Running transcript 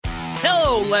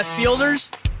Hello, left fielders.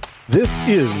 This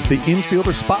is the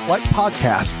Infielder Spotlight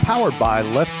podcast powered by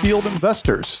Left Field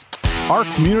Investors. Our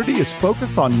community is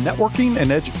focused on networking and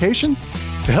education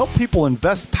to help people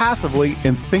invest passively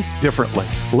and think differently.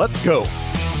 Let's go.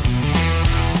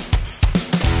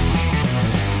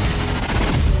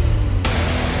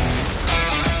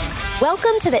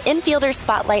 Welcome to the Infielder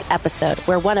Spotlight episode,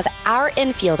 where one of our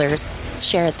infielders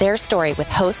shared their story with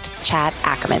host Chad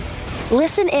Ackerman.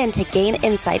 Listen in to gain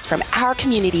insights from our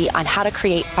community on how to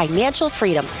create financial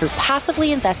freedom through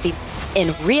passively investing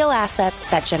in real assets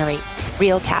that generate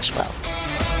real cash flow.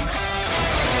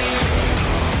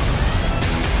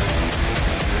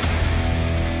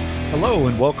 Hello,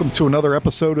 and welcome to another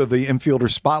episode of the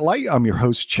Infielder Spotlight. I'm your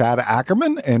host, Chad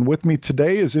Ackerman, and with me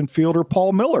today is infielder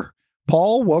Paul Miller.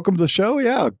 Paul, welcome to the show.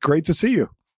 Yeah, great to see you.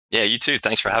 Yeah, you too.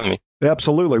 Thanks for having me.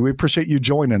 Absolutely. We appreciate you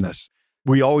joining us.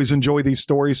 We always enjoy these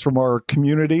stories from our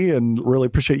community and really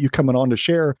appreciate you coming on to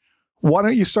share. Why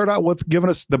don't you start out with giving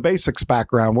us the basics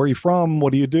background? Where are you from?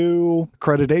 What do you do?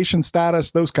 Accreditation status?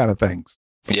 Those kind of things.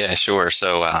 Yeah, sure.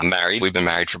 So I'm married. We've been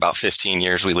married for about 15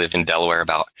 years. We live in Delaware,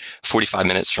 about 45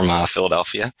 minutes from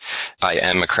Philadelphia. I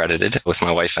am accredited with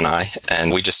my wife and I,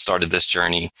 and we just started this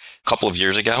journey a couple of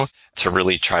years ago to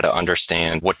really try to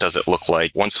understand what does it look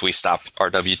like once we stop our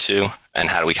W-2 and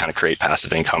how do we kind of create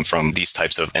passive income from these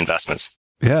types of investments.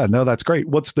 Yeah, no, that's great.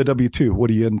 What's the W-2? What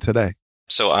are you in today?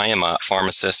 So I am a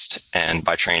pharmacist, and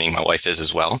by training, my wife is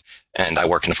as well, and I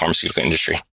work in the pharmaceutical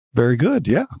industry. Very good.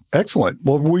 Yeah. Excellent.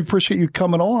 Well, we appreciate you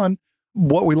coming on.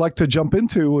 What we like to jump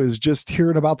into is just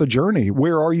hearing about the journey.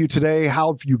 Where are you today?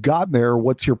 How have you gotten there?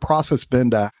 What's your process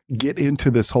been to get into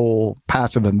this whole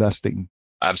passive investing?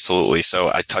 Absolutely.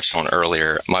 So I touched on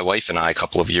earlier, my wife and I a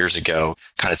couple of years ago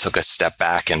kind of took a step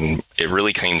back, and it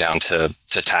really came down to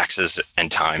taxes and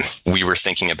time. We were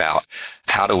thinking about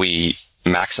how do we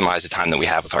maximize the time that we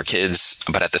have with our kids,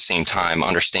 but at the same time,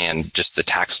 understand just the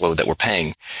tax load that we're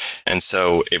paying. And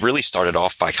so it really started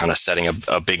off by kind of setting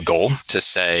a big goal to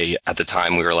say, at the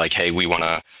time we were like, hey, we want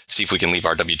to see if we can leave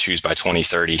our W-2s by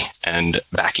 2030, and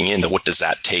backing into what does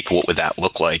that take? What would that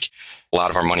look like? A lot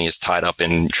of our money is tied up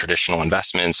in traditional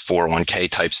investments,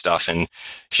 401k type stuff. And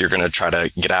if you're going to try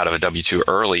to get out of a W-2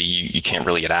 early, you can't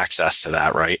really get access to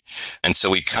that, right? And so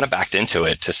we kind of backed into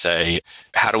it to say,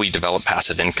 how do we develop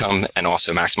passive income and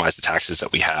also maximize the taxes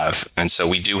that we have? And so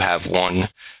we do have one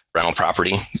rental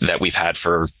property that we've had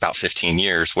for about 15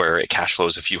 years where it cash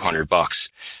flows a few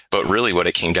 $100. But really what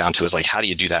it came down to is like, how do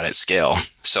you do that at scale?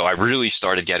 So I really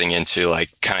started getting into like,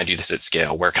 can I do this at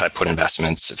scale? Where can I put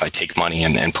investments if I take money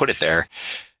and put it there?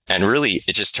 And really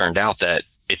it just turned out that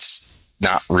it's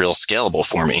not real scalable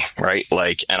for me, right?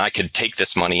 Like, and I could take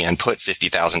this money and put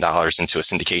 $50,000 into a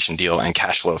syndication deal and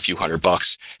cash flow a few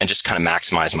 $100 and just kind of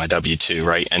maximize my W-2,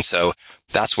 right? And so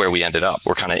that's where we ended up.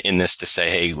 We're kind of in this to say,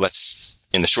 hey, let's,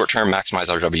 in the short term, maximize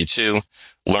our W-2,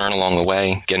 learn along the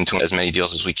way, get into as many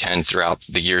deals as we can throughout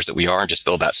the years that we are, and just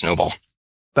build that snowball.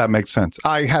 That makes sense.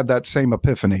 I had that same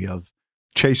epiphany of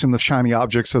chasing the shiny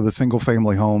objects of the single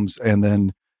family homes and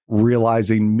then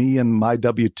realizing me and my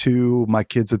W-2, my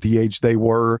kids at the age they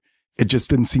were, it just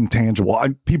didn't seem tangible.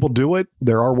 People do it.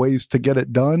 There are ways to get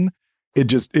it done. It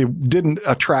didn't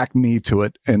attract me to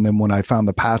it. And then when I found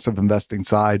the passive investing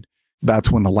side,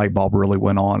 that's when the light bulb really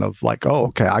went on of like, oh,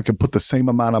 okay, I could put the same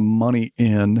amount of money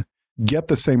in, get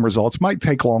the same results. Might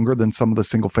take longer than some of the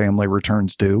single family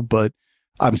returns do, but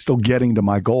I'm still getting to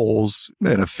my goals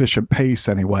at an efficient pace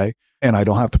anyway. And I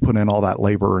don't have to put in all that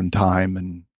labor and time,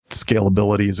 and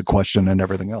scalability is a question and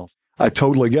everything else. I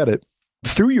totally get it.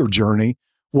 Through your journey,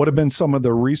 what have been some of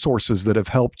the resources that have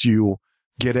helped you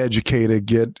get educated,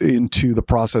 get into the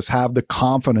process, have the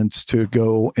confidence to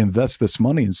go invest this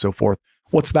money and so forth?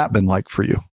 What's that been like for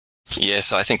you? Yeah,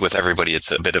 so I think with everybody,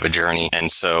 it's a bit of a journey.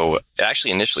 And so it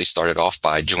actually initially started off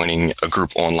by joining a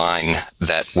group online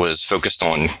that was focused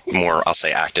on more, I'll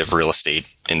say, active real estate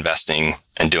investing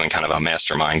and doing kind of a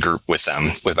mastermind group with them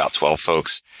with about 12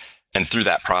 folks. And through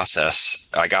that process,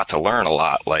 I got to learn a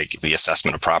lot, like the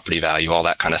assessment of property value, all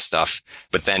that kind of stuff.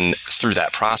 But then through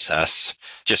that process,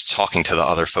 just talking to the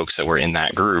other folks that were in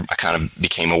that group, I kind of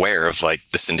became aware of like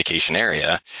the syndication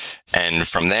area. And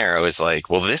from there, I was like,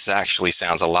 well, this actually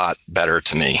sounds a lot better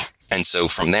to me. And so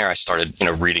from there, I started,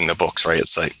 reading the books, right?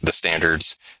 It's like the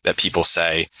standards that people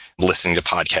say, listening to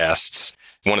podcasts.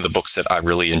 One of the books that I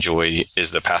really enjoy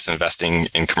is The Passive Investing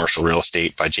in Commercial Real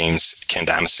Estate by James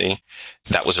Kandamacy.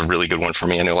 That was a really good one for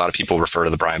me. I know a lot of people refer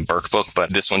to the Brian Burke book,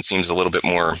 but this one seems a little bit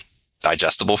more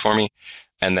digestible for me.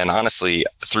 And then honestly,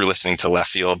 through listening to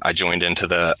Left Field, I joined into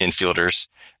the Infielders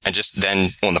And just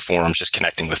then on the forums, just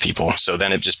connecting with people. So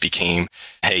then it just became,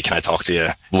 hey, can I talk to you?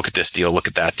 Look at this deal, look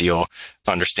at that deal,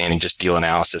 understanding just deal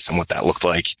analysis and what that looked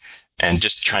like, and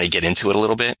just trying to get into it a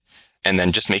little bit. And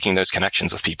then just making those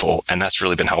connections with people. And that's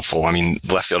really been helpful. I mean,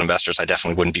 Left Field Investors, I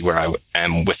definitely wouldn't be where I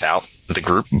am without the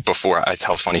group. Before, I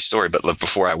tell a funny story, but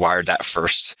before I wired that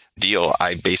first deal,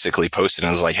 I basically posted and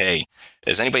was like, hey,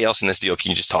 is anybody else in this deal? Can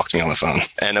you just talk to me on the phone?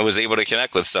 And I was able to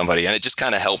connect with somebody. And it just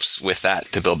kind of helps with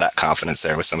that to build that confidence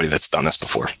there with somebody that's done this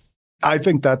before. I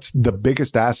think that's the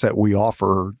biggest asset we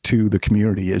offer to the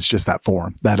community is just that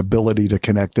forum, that ability to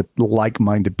connect with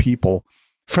like-minded people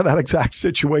for that exact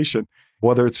situation.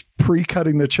 Whether it's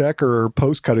pre-cutting the check or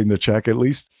post-cutting the check, at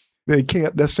least they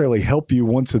can't necessarily help you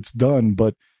once it's done,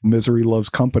 but misery loves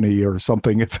company or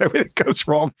something if everything goes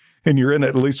wrong and you're in it,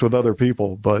 at least with other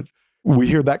people. But we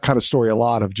hear that kind of story a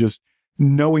lot of just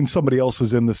knowing somebody else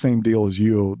is in the same deal as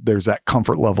you. There's that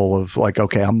comfort level of like,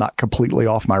 okay, I'm not completely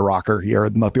off my rocker here.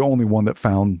 I'm not the only one that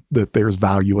found that there's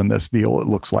value in this deal, it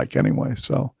looks like anyway.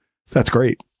 So that's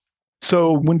great.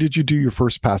 So when did you do your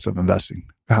first passive investing?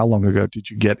 How long ago did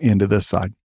you get into this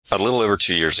side? A little over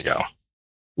 2 years ago.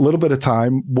 A little bit of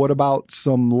time. What about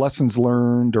some lessons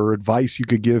learned or advice you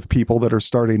could give people that are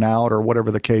starting out or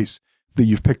whatever the case that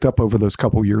you've picked up over those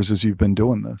couple of years as you've been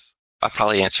doing this? I'll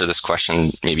probably answer this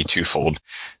question maybe twofold.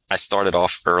 I started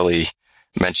off early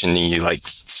mentioning you like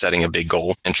setting a big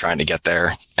goal and trying to get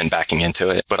there and backing into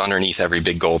it. But underneath every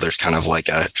big goal, there's kind of like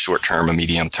a short term, a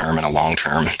medium term, and a long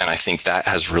term. And I think that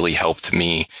has really helped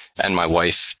me and my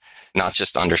wife not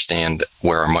just understand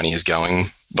where our money is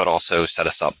going, but also set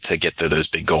us up to get to those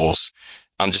big goals.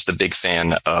 I'm just a big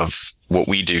fan of what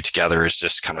we do together is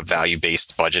just kind of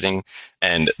value-based budgeting.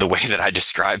 And the way that I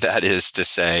describe that is to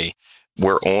say,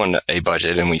 we're on a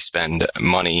budget and we spend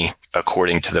money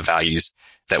according to the values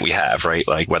that we have, right?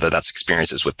 Like whether that's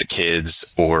experiences with the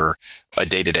kids or a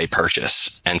day-to-day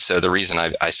purchase. And so the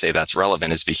reason I say that's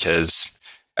relevant is because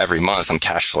every month I'm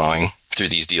cash flowing through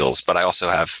these deals, but I also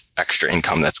have extra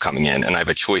income that's coming in and I have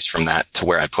a choice from that to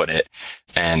where I put it.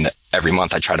 And every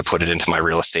month I try to put it into my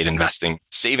real estate investing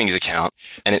savings account,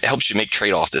 and it helps you make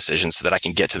trade-off decisions so that I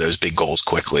can get to those big goals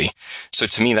quickly. So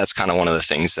to me, that's kind of one of the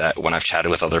things that when I've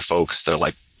chatted with other folks, they're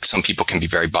like, some people can be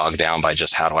very bogged down by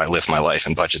just how do I live my life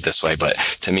and budget this way. But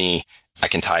to me, I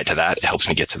can tie it to that. It helps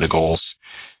me get to the goals.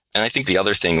 And I think the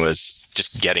other thing was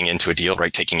just getting into a deal,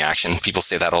 right? Taking action. People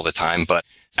say that all the time, but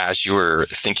as you were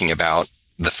thinking about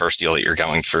the first deal that you're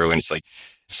going through, and it's like,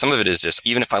 some of it is just,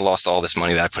 even if I lost all this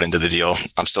money that I put into the deal,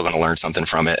 I'm still going to learn something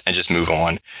from it and just move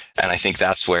on. And I think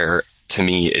that's where, to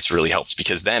me, it's really helped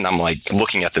because then I'm like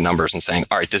looking at the numbers and saying,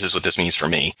 all right, this is what this means for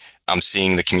me. I'm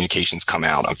seeing the communications come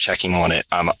out. I'm checking on it.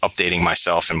 I'm updating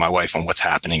myself and my wife on what's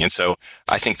happening. And so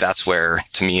I think that's where,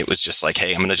 to me, it was just like,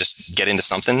 hey, I'm going to just get into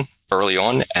something early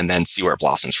on and then see where it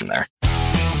blossoms from there.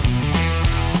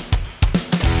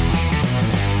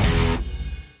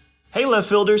 Hey Left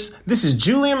Fielders, this is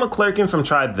Julian McClurkin from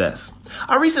TribeVest.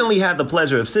 I recently had the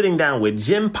pleasure of sitting down with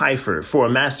Jim Pfeiffer for a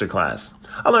masterclass.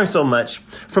 I learned so much,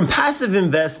 from passive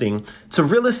investing to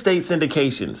real estate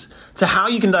syndications to how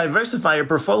you can diversify your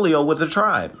portfolio with a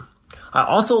tribe. I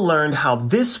also learned how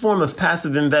this form of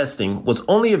passive investing was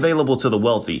only available to the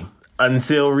wealthy.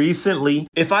 Until recently.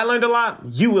 If I learned a lot,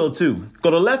 you will too. Go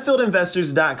to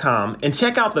leftfieldinvestors.com and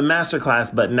check out the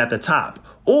masterclass button at the top,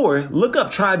 or look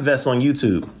up TribeVest on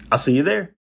YouTube. I'll see you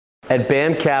there. At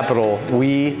BAM Capital,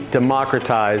 we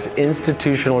democratize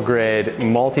institutional-grade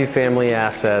multifamily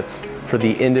assets for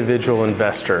the individual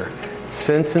investor.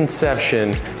 Since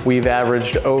inception, we've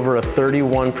averaged over a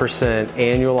 31%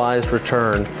 annualized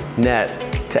return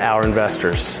net to our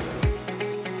investors.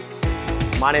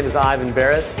 My name is Ivan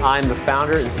Barrett. I'm the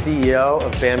founder and CEO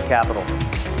of BAM Capital.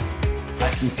 I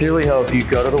sincerely hope you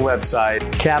go to the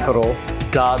website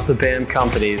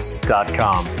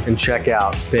capital.thebamcompanies.com and check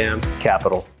out BAM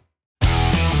Capital.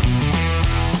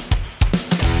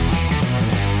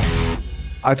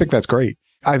 I think that's great.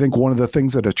 I think one of the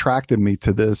things that attracted me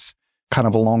to this kind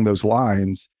of along those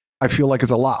lines, I feel like it's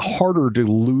a lot harder to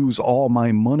lose all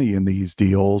my money in these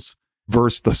deals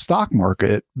versus the stock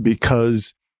market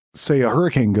because say a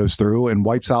hurricane goes through and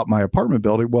wipes out my apartment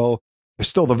building, well, there's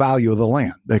still the value of the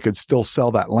land. They could still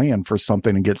sell that land for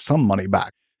something and get some money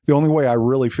back. The only way I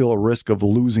really feel a risk of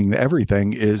losing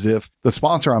everything is if the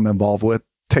sponsor I'm involved with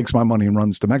takes my money and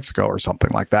runs to Mexico or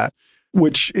something like that,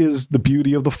 which is the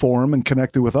beauty of the forum and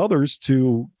connected with others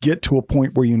to get to a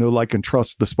point where you know, like, and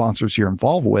trust the sponsors you're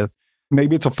involved with.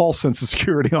 Maybe it's a false sense of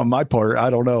security on my part. I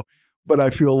don't know. But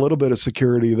I feel a little bit of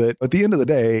security that at the end of the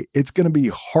day, it's going to be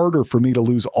harder for me to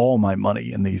lose all my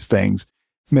money in these things.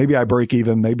 Maybe I break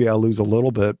even, maybe I lose a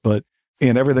little bit, but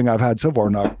And everything I've had so far,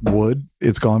 knock wood,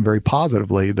 it's gone very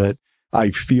positively, that I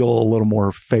feel a little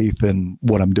more faith in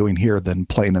what I'm doing here than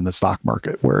playing in the stock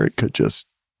market where it could just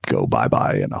go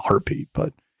bye-bye in a heartbeat.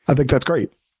 But I think that's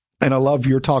great. And I love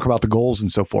your talk about the goals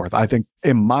and so forth. I think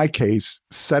in my case,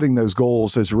 setting those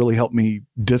goals has really helped me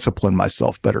discipline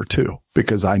myself better too,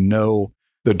 because I know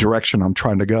the direction I'm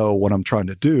trying to go, what I'm trying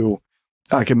to do.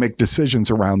 I can make decisions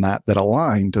around that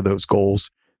align to those goals.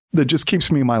 That just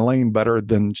keeps me in my lane better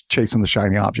than chasing the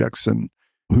shiny objects. And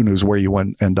who knows where you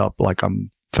end up, like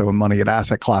I'm throwing money at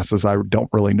asset classes I don't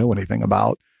really know anything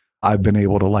about. I've been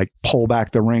able to like pull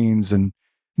back the reins and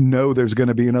know there's going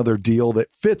to be another deal that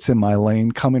fits in my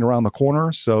lane coming around the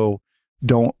corner. So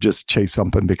don't just chase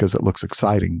something because it looks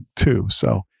exciting too.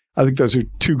 So I think those are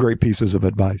two great pieces of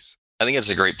advice. I think it's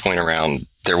a great point around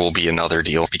there will be another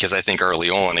deal, because I think early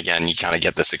on, again, you kind of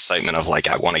get this excitement of like,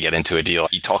 I want to get into a deal.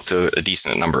 You talk to a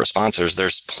decent number of sponsors,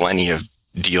 there's plenty of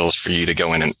deals for you to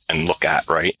go in and look at,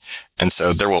 right? And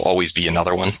so there will always be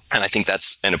another one. And I think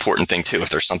that's an important thing too. If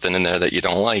there's something in there that you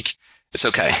don't like, it's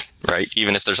okay, right?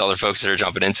 Even if there's other folks that are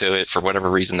jumping into it for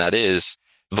whatever reason that is,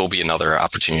 there'll be another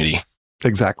opportunity.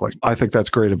 Exactly. I think that's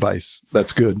great advice.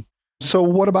 That's good. So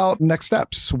what about next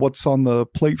steps? What's on the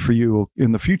plate for you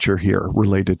in the future here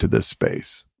related to this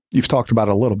space? You've talked about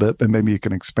it a little bit, but maybe you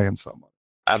can expand some.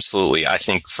 Absolutely. I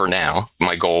think for now,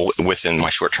 my goal within my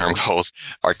short-term goals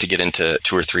are to get into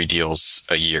 2 or 3 deals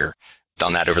a year.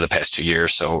 Done that over the past 2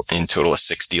 years. So in total of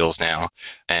 6 deals now,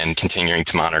 and continuing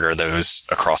to monitor those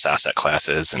across asset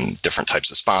classes and different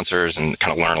types of sponsors and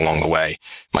kind of learn along the way.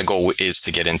 My goal is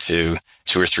to get into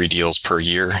 2 or 3 deals per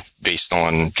year based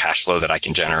on cash flow that I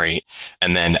can generate.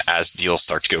 And then as deals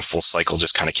start to go full cycle,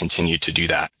 just kind of continue to do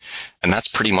that. And that's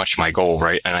pretty much my goal,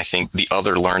 right? And I think the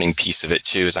other learning piece of it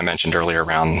too, as I mentioned earlier,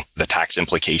 around the tax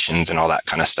implications and all that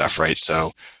kind of stuff, right?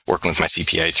 So working with my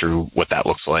CPA through what that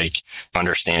looks like,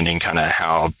 understanding kind of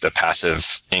how the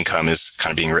passive income is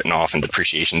kind of being written off and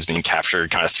depreciation is being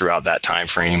captured kind of throughout that time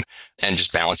frame, and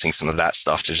just balancing some of that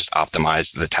stuff to just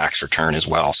optimize the tax return as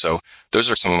well. So those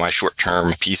are some of my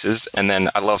short-term pieces. And then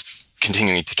I love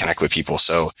continuing to connect with people.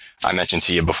 So I mentioned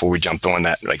to you before we jumped on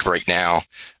that, like right now,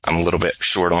 I'm a little bit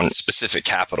short on specific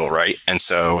capital, right? And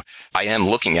so I am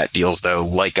looking at deals though,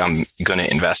 like I'm going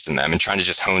to invest in them and trying to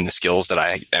just hone the skills that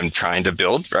I am trying to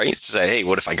build, right? To say, hey,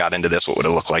 what if I got into this? What would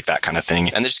it look like? That kind of thing.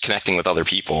 And just connecting with other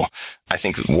people. I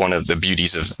think one of the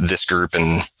beauties of this group,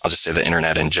 and I'll just say the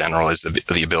internet in general, is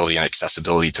the ability and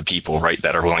accessibility to people, right,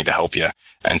 that are willing to help you.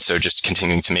 And so just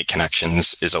continuing to make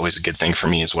connections is always a good thing for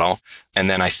me as well. And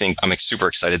then I think I'm super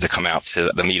excited to come out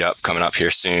to the meetup coming up here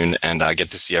soon and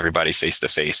get to see everybody face to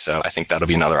face. So I think that'll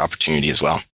be another opportunity as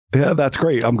well. Yeah, that's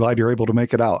great. I'm glad you're able to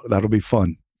make it out. That'll be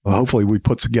fun. Well, hopefully we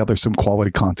put together some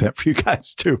quality content for you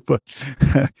guys too. But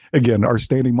again, our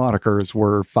standing moniker is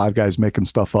we're 5 guys making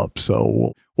stuff up.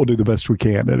 So we'll do the best we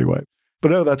can anyway.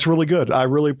 But no, that's really good. I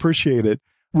really appreciate it.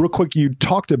 Real quick, you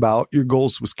talked about your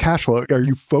goals was cash flow. Are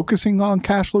you focusing on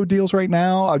cash flow deals right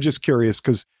now? I'm just curious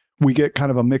because we get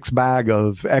kind of a mixed bag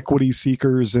of equity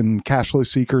seekers and cash flow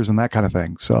seekers and that kind of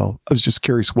thing. So I was just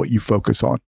curious what you focus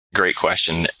on. Great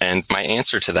question. And my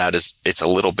answer to that is it's a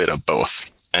little bit of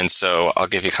both. And so I'll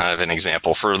give you kind of an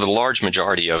example. For the large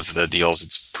majority of the deals,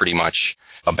 it's pretty much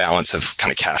a balance of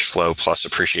kind of cash flow plus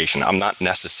appreciation. I'm not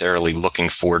necessarily looking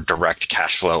for direct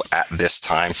cash flow at this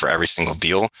time for every single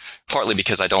deal, partly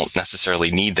because I don't necessarily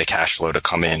need the cash flow to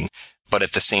come in. But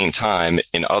at the same time,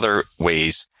 in other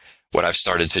ways, what I've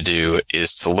started to do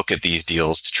is to look at these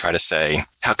deals to try to say,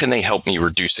 how can they help me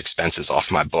reduce expenses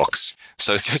off my books?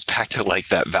 So it goes back to like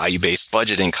that value-based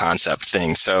budgeting concept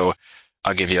thing. So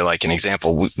I'll give you like an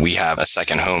example. We have a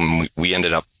second home. We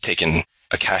ended up taking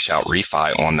a cash out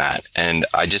refi on that. And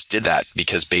I just did that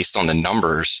because based on the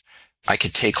numbers, I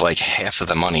could take like half of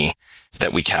the money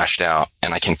that we cashed out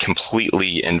and I can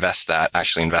completely invest it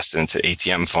into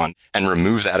ATM fund and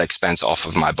remove that expense off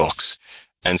of my books.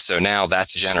 And so now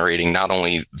that's generating not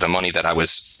only the money that I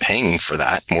was paying for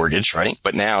that mortgage, right?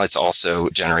 But now it's also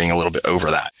generating a little bit over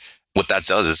that. What that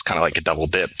does is kind of like a double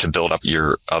dip to build up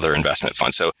your other investment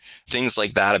fund. So things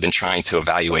like that, I've been trying to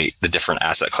evaluate the different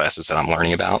asset classes that I'm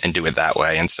learning about and do it that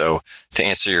way. And so to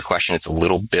answer your question, it's a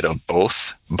little bit of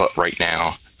both. But right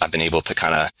now, I've been able to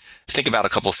kind of think about a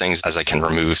couple of things as I can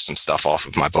remove some stuff off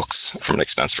of my books from an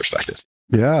expense perspective.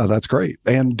 Yeah, that's great.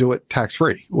 And do it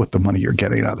tax-free with the money you're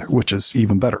getting out of there, which is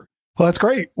even better. Well, that's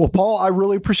great. Well, Paul, I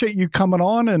really appreciate you coming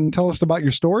on and tell us about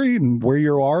your story and where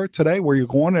you are today, where you're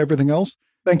going, and everything else.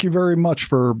 Thank you very much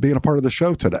for being a part of the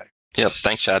show today. Yep.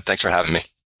 Thanks, Chad. Thanks for having me.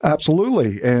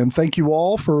 Absolutely. And thank you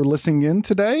all for listening in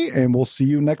today. And we'll see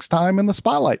you next time in the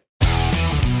Spotlight.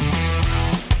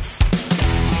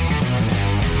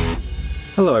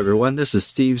 Hello everyone, this is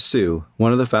Steve Sue,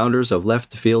 one of the founders of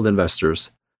Left Field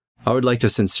Investors. I would like to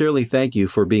sincerely thank you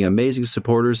for being amazing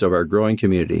supporters of our growing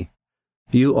community.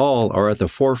 You all are at the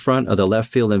forefront of the left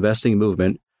field investing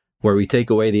movement, where we take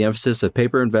away the emphasis of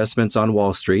paper investments on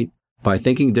Wall Street by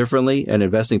thinking differently and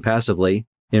investing passively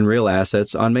in real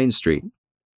assets on Main Street.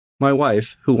 My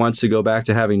wife, who wants to go back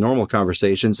to having normal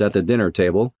conversations at the dinner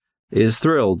table, is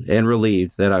thrilled and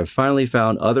relieved that I've finally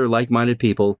found other like-minded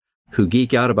people who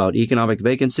geek out about economic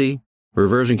vacancy,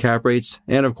 reversion cap rates,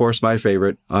 and of course my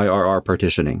favorite, IRR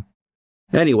partitioning.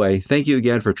 Anyway, thank you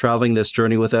again for traveling this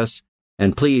journey with us,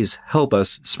 and please help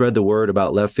us spread the word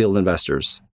about left field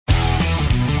investors.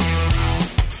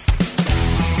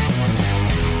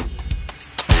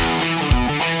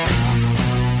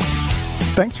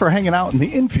 Thanks for hanging out in the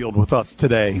infield with us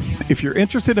today. If you're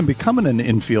interested in becoming an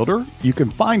infielder, you can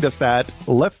find us at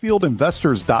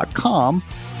leftfieldinvestors.com,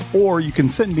 or you can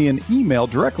send me an email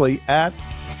directly at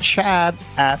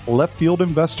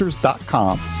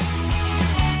chad@leftfieldinvestors.com.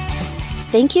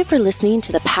 Thank you for listening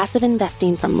to the Passive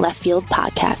Investing from Left Field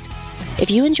podcast.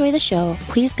 If you enjoy the show,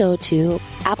 please go to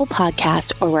Apple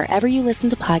Podcast or wherever you listen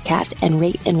to podcasts and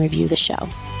rate and review the show.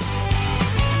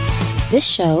 This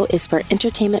show is for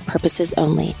entertainment purposes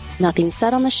only. Nothing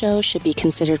said on the show should be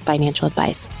considered financial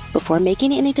advice. Before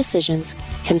making any decisions,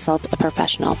 consult a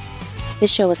professional.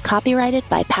 This show is copyrighted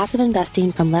by Passive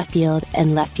Investing from Left Field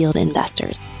and Left Field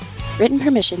Investors. Written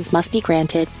permissions must be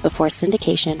granted before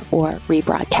syndication or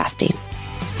rebroadcasting.